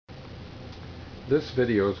This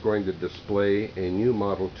video is going to display a new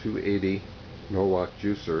Model 280 Norwalk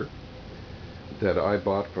juicer that I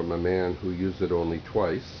bought from a man who used it only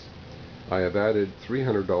twice. I have added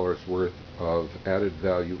 $300 worth of added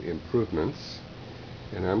value improvements,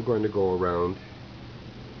 and I'm going to go around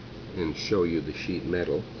and show you the sheet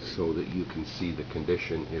metal so that you can see the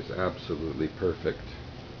condition is absolutely perfect.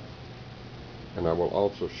 And I will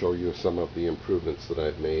also show you some of the improvements that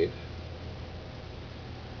I've made.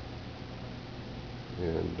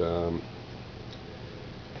 And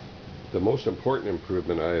the most important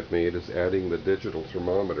improvement I have made is adding the digital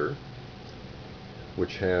thermometer,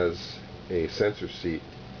 which has a sensor seat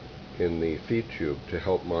in the feed tube to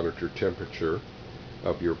help monitor temperature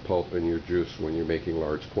of your pulp and your juice when you're making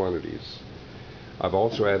large quantities. I've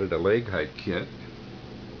also added a leg height kit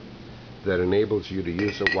that enables you to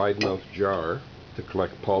use a wide mouth jar to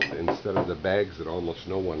collect pulp instead of the bags that almost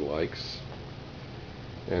no one likes.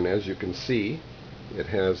 And as you can see, it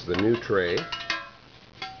has the new tray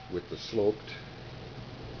with the sloped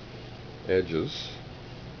edges.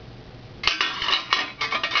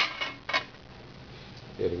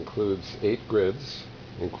 It includes 8 grids,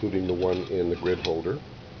 including the one in the grid holder.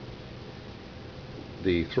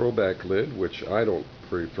 The throwback lid, which I don't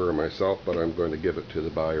prefer myself, but I'm going to give it to the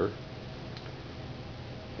buyer.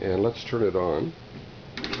 And let's turn it on.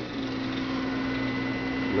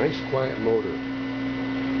 Nice quiet motor.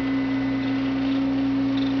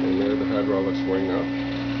 And there the hydraulics going up.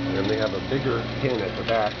 And they have a bigger pin at the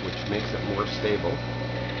back, which makes it more stable.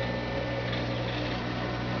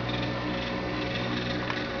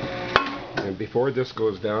 And before this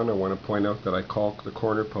goes down, I want to point out that I caulk the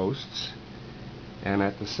corner posts and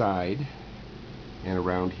at the side and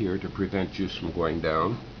around here to prevent juice from going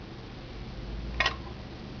down.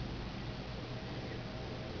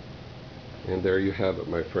 And there you have it,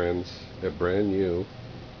 my friends, a brand new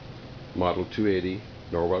Model 280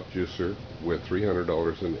 Norwalk juicer with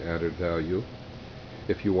 $300 in added value.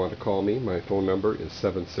 If you want to call me, my phone number is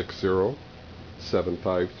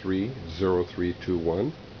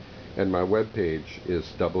 760-753-0321, and my webpage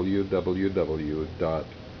is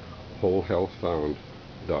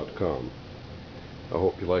www.wholehealthfound.com. I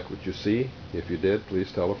hope you like what you see. If you did,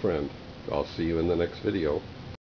 please tell a friend. I'll see you in the next video.